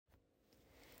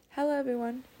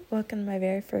everyone, welcome to my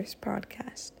very first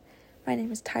podcast. My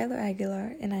name is Tyler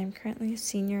Aguilar and I am currently a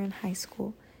senior in high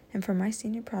school, and for my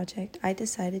senior project I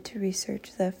decided to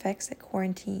research the effects that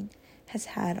quarantine has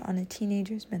had on a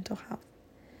teenager's mental health.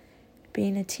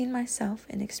 Being a teen myself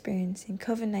and experiencing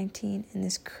COVID-19 and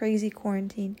this crazy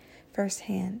quarantine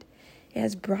firsthand, it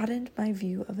has broadened my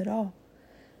view of it all.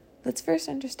 Let's first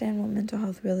understand what mental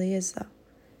health really is though.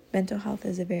 Mental health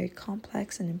is a very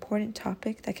complex and important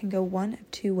topic that can go one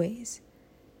of two ways.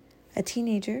 A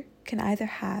teenager can either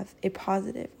have a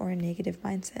positive or a negative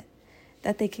mindset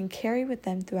that they can carry with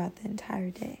them throughout the entire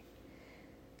day.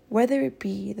 Whether it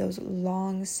be those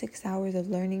long 6 hours of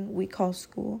learning we call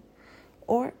school,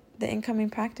 or the incoming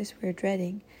practice we're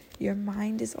dreading, your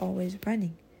mind is always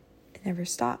running. It never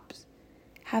stops.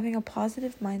 Having a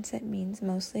positive mindset means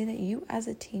mostly that you as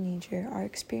a teenager are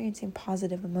experiencing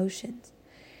positive emotions.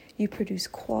 You produce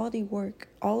quality work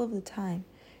all of the time.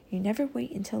 You never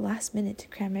wait until last minute to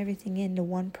cram everything into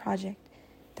one project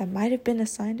that might have been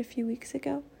assigned a few weeks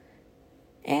ago.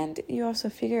 And you also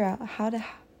figure out how to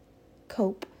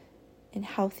cope in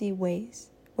healthy ways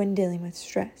when dealing with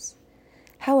stress.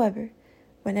 However,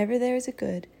 whenever there is a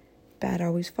good, bad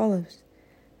always follows.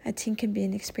 A teen can be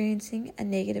experiencing a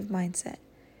negative mindset,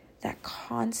 that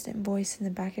constant voice in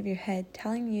the back of your head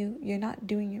telling you you're not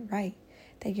doing it right,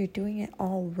 that you're doing it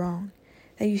all wrong,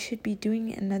 that you should be doing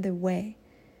it another way,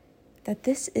 that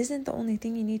this isn't the only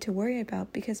thing you need to worry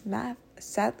about because math,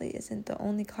 sadly, isn't the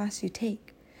only class you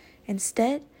take.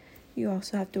 Instead, you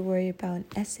also have to worry about an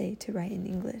essay to write in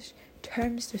English,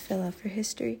 terms to fill out for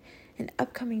history, an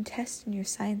upcoming test in your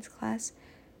science class,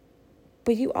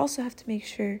 but you also have to make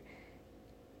sure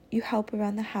you help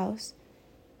around the house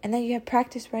and that you have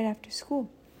practice right after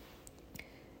school.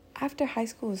 After high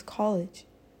school is college.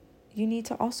 You need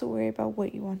to also worry about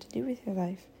what you want to do with your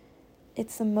life.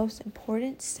 It's the most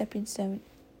important stepping stone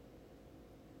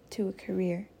to a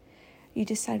career. You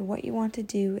decide what you want to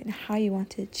do and how you want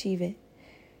to achieve it.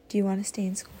 Do you want to stay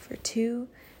in school for 2,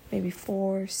 maybe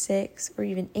 4, 6, or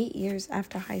even 8 years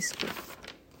after high school?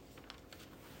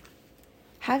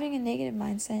 Having a negative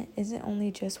mindset isn't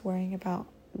only just worrying about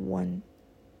one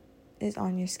is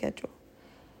on your schedule.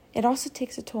 It also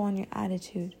takes a toll on your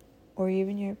attitude or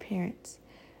even your appearance.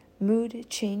 Mood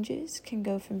changes can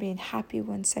go from being happy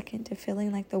one second to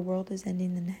feeling like the world is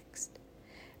ending the next.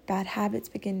 Bad habits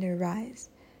begin to arise.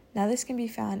 Now this can be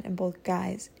found in both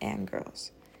guys and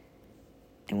girls.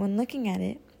 And when looking at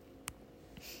it,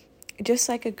 just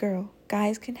like a girl,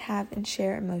 guys can have and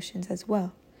share emotions as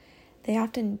well. They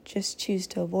often just choose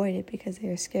to avoid it because they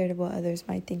are scared of what others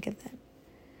might think of them.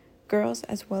 Girls,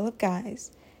 as well as guys,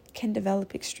 can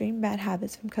develop extreme bad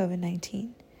habits from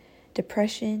COVID-19.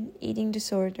 Depression, eating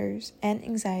disorders, and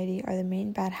anxiety are the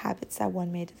main bad habits that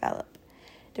one may develop.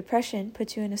 Depression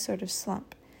puts you in a sort of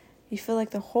slump. You feel like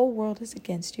the whole world is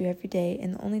against you every day,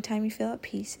 and the only time you feel at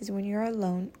peace is when you're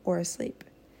alone or asleep.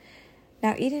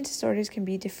 Now, eating disorders can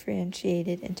be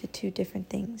differentiated into two different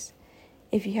things.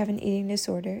 If you have an eating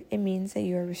disorder, it means that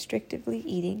you are restrictively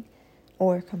eating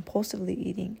or compulsively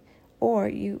eating, or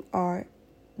you are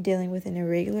dealing with an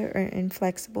irregular or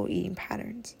inflexible eating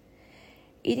patterns.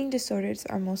 Eating disorders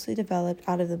are mostly developed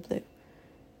out of the blue.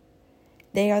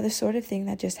 They are the sort of thing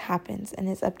that just happens, and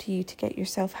it's up to you to get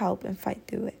yourself help and fight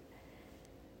through it.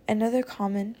 Another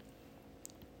common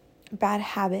bad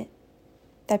habit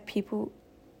that people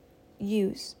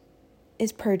use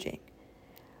is purging.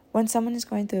 When someone is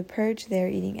going through a purge, they are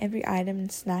eating every item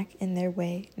and snack in their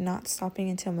way, not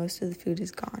stopping until most of the food is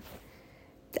gone.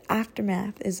 The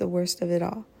aftermath is the worst of it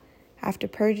all. After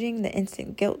purging, the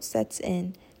instant guilt sets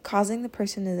in, causing the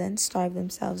person to then starve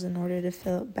themselves in order to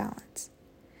feel balance.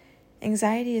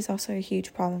 Anxiety is also a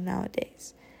huge problem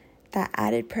nowadays. That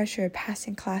added pressure of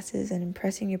passing classes and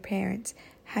impressing your parents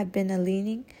had been a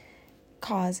leading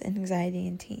cause in anxiety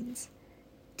in teens.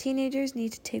 Teenagers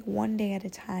need to take one day at a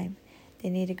time. They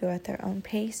need to go at their own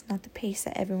pace, not the pace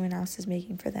that everyone else is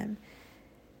making for them,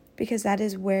 because that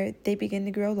is where they begin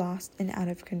to grow lost and out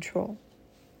of control.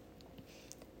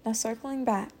 Now, circling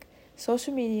back,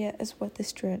 social media is what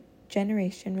this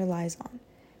generation relies on.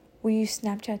 We use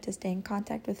Snapchat to stay in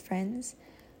contact with friends.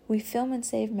 We film and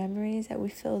save memories that we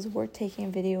feel is worth taking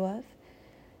a video of.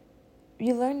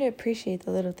 You learn to appreciate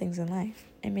the little things in life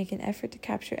and make an effort to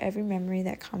capture every memory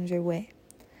that comes your way.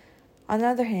 On the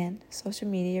other hand, social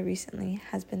media recently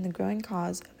has been the growing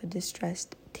cause of a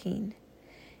distressed teen.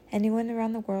 Anyone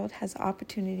around the world has the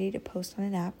opportunity to post on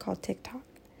an app called TikTok.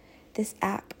 This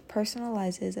app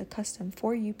personalizes a custom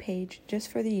For You page just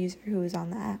for the user who is on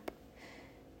the app.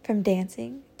 From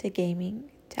dancing to gaming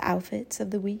to outfits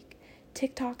of the week,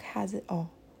 TikTok has it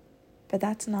all. But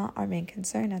that's not our main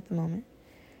concern at the moment.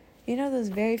 You know those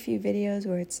very few videos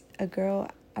where it's a girl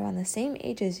around the same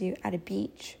age as you at a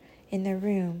beach, in their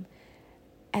room,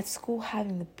 at school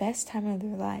having the best time of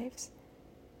their lives.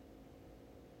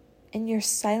 And you're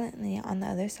silently on the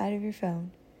other side of your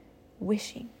phone,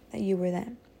 wishing that you were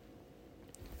them.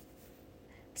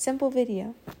 Simple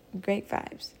video, great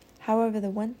vibes. However, the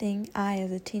one thing I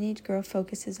as a teenage girl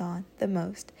focuses on the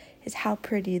most is how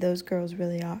pretty those girls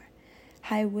really are.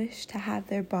 How I wish to have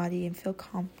their body and feel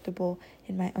comfortable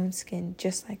in my own skin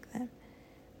just like them.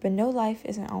 But no, life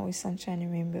isn't always sunshine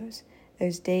and rainbows.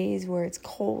 There's days where it's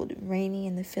cold and rainy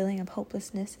and the feeling of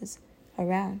hopelessness is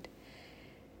around.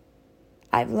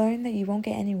 I've learned that you won't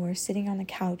get anywhere sitting on the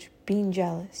couch being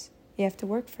jealous. You have to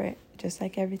work for it, just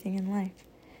like everything in life.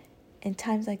 In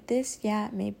times like this,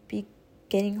 it may be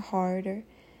getting harder,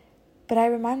 but I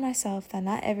remind myself that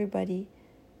not everybody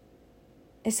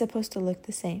is supposed to look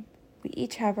the same. We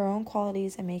each have our own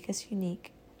qualities that make us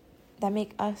unique, that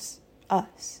make us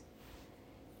us.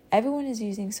 Everyone is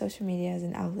using social media as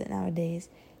an outlet nowadays,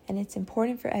 and it's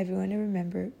important for everyone to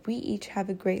remember we each have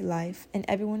a great life and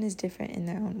everyone is different in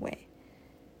their own way.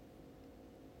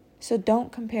 So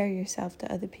don't compare yourself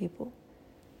to other people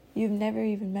you've never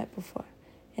even met before,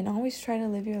 and always try to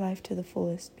live your life to the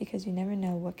fullest because you never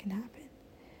know what can happen.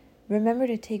 Remember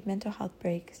to take mental health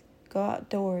breaks, go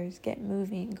outdoors, get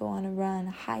moving, go on a run,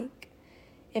 hike.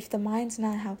 If the mind's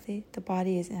not healthy, the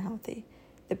body isn't healthy.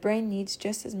 The brain needs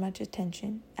just as much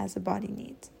attention as the body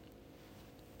needs.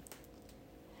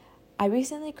 I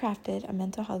recently crafted a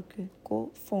mental health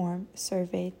Google form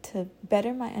survey to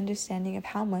better my understanding of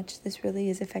how much this really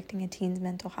is affecting a teen's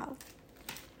mental health.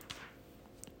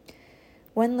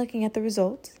 When looking at the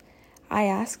results, I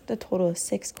asked a total of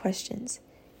 6 questions,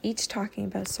 each talking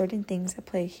about certain things that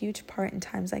play a huge part in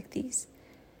times like these.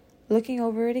 Looking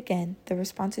over it again, the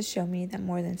responses show me that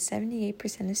more than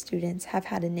 78% of students have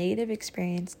had a negative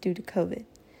experience due to COVID.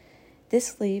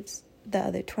 This leaves the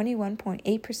other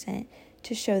 21.8%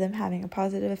 to show them having a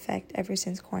positive effect ever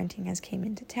since quarantine has came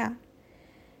into town.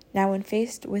 Now, when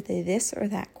faced with a this or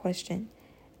that question,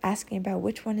 asking about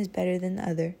which one is better than the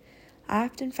other, I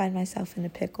often find myself in a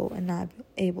pickle and not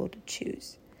able to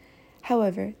choose.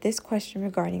 However, this question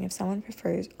regarding if someone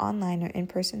prefers online or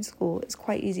in-person school is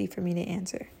quite easy for me to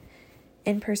answer.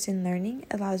 In-person learning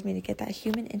allows me to get that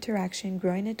human interaction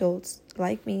growing adults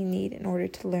like me need in order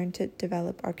to learn to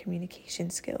develop our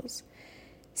communication skills.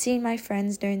 Seeing my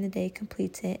friends during the day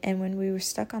completes it, and when we were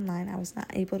stuck online, I was not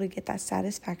able to get that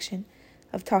satisfaction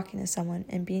of talking to someone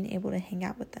and being able to hang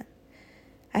out with them.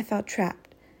 I felt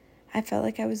trapped. I felt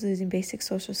like I was losing basic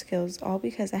social skills, all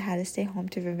because I had to stay home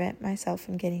to prevent myself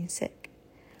from getting sick.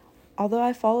 Although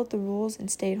I followed the rules and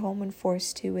stayed home when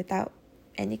forced to without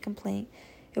any complaint,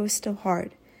 it was still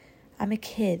hard. I'm a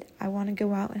kid. I want to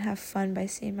go out and have fun by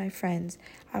seeing my friends.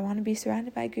 I want to be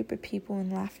surrounded by a group of people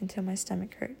and laugh until my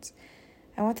stomach hurts.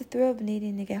 I want the thrill of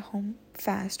needing to get home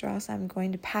fast or else I'm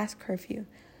going to pass curfew.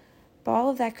 But all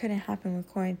of that couldn't happen with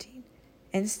quarantine.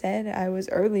 Instead, I was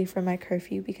early for my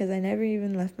curfew because I never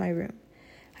even left my room.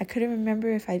 I couldn't remember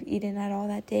if I'd eaten at all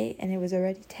that day, and it was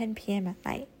already 10 p.m. at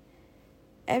night.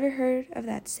 Ever heard of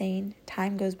that saying,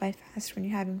 time goes by fast when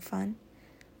you're having fun?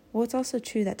 Well, it's also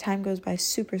true that time goes by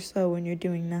super slow when you're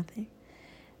doing nothing.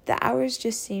 The hours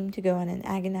just seemed to go at an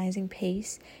agonizing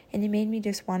pace, and it made me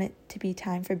just want it to be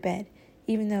time for bed,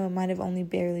 even though it might have only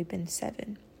barely been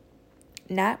 7.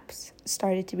 Naps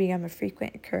started to become a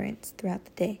frequent occurrence throughout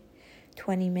the day.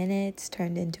 20 minutes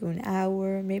turned into an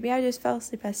hour. Maybe I just fell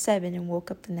asleep at 7 and woke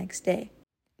up the next day.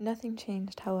 Nothing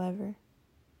changed, however,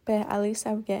 but at least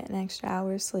I would get an extra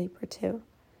hour of sleep or 2.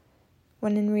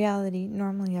 When in reality,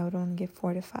 normally I would only get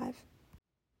 4 to 5.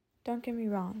 Don't get me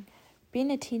wrong,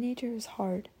 being a teenager is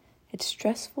hard. It's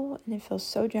stressful and it feels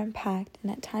so jam-packed,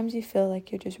 and at times you feel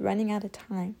like you're just running out of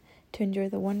time to enjoy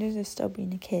the wonders of still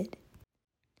being a kid.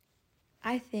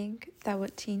 I think that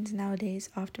what teens nowadays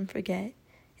often forget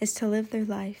is to live their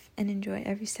life and enjoy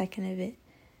every second of it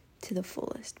to the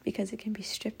fullest, because it can be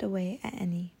stripped away at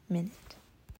any minute.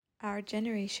 Our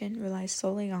generation relies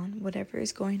solely on whatever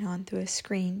is going on through a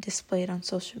screen displayed on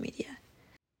social media.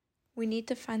 We need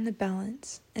to find the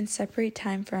balance and separate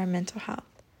time for our mental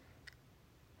health.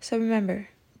 So remember,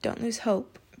 don't lose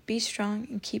hope, be strong,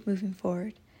 and keep moving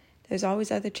forward. There's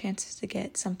always other chances to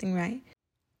get something right,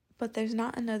 but there's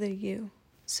not another you,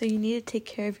 so you need to take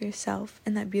care of yourself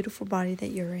and that beautiful body that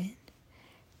you're in.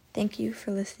 Thank you for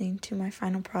listening to my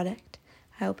final product.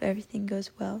 I hope everything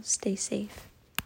goes well. Stay safe.